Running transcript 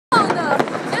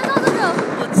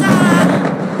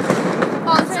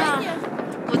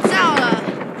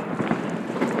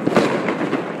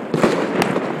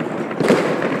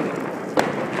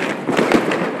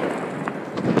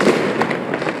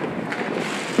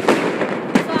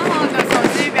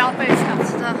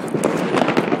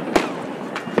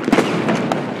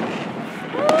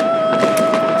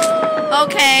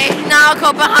Okay, now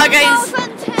Copenhagen is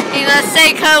in the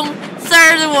second,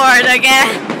 third world again.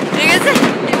 Because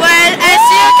as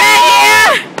you can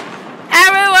hear,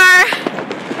 everywhere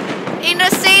in the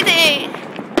city,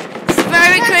 it's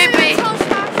very creepy.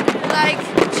 Like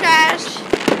trash.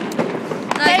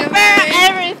 They burn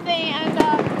everything and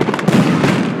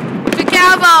be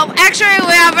careful. Actually,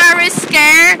 we are very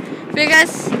scared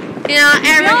because you know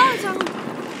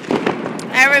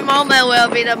every moment will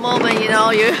be the moment you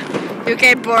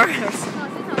get bored.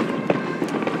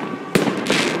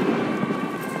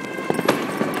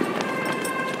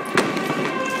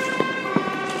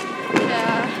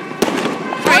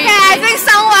 Okay, I think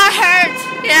someone hurt.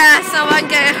 Yeah, someone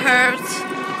get hurt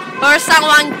or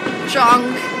someone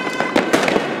drunk.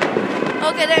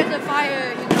 Okay, there's a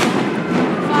fire.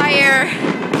 Fire.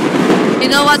 You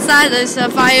know what's that? There's a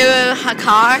fire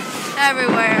car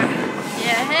everywhere.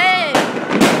 Yeah, hey.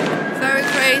 Very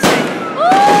crazy. Woo!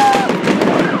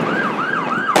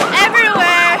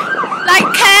 Everywhere. Like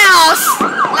chaos.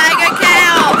 Like a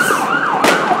chaos.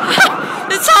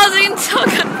 It's all into.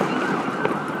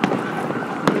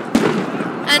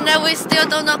 And then we still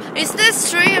don't know. Is this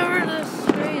street or the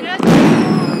street?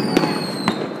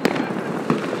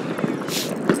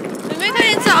 准备快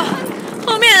点走，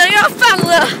后面人要放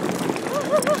了。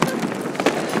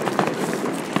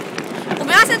我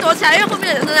们要先躲起来，因为后面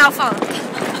的人真的要放。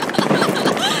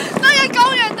那个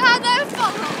公园他在放，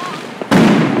好不好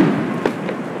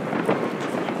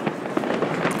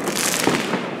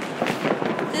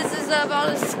This is about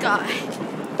the sky.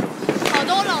 好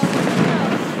多楼。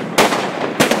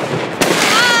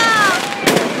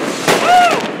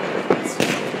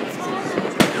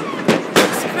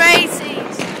It's crazy.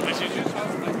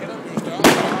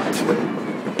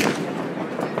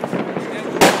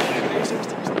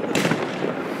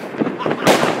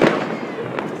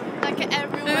 Like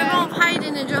everywhere. 你帮我拍一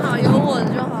点点就好，有我的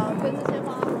就好，跟这些花。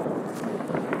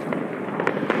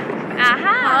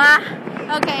好啦。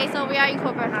Okay, so we are in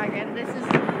Copenhagen. This is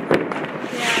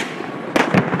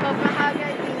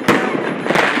Copenhagen.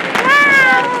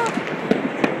 Wow!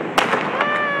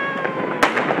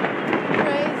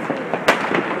 Crazy.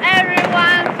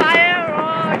 Everyone,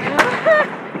 firework.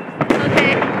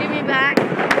 Okay, give me back.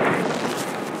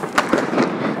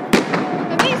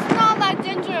 Maybe it's not that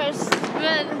dangerous,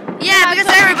 but yeah, because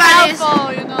everybody is.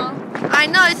 Careful, you know. I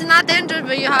know it's not dangerous,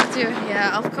 but you have to.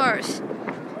 Yeah, of course.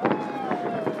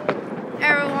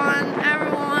 Everyone.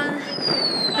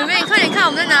 妹妹，你快点看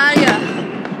我们在哪里啊？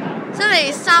这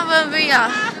里3V 啊！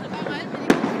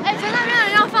哎，在那边的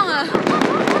人要放了，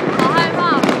好害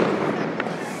怕。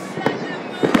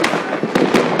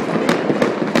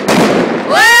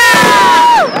哇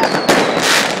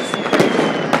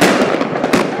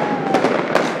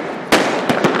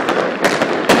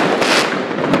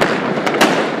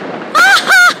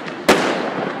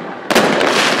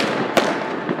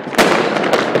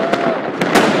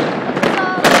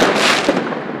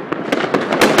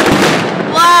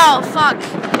！Wow, fuck.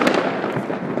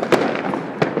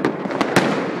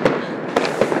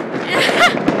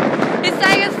 It's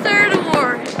like a third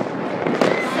war.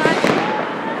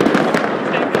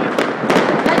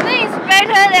 I think it's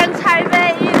better than Taipei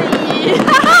 101.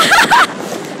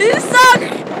 It's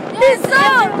so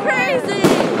crazy.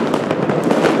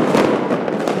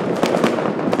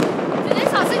 姐姐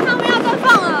小心，他们要再放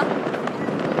了。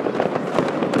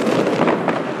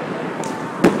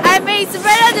I mean, it's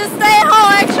better to stay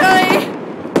home actually.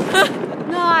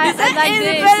 No, I like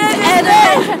this.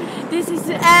 This is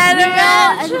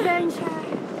Adventure. adventure.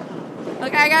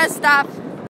 Okay, I gotta stop.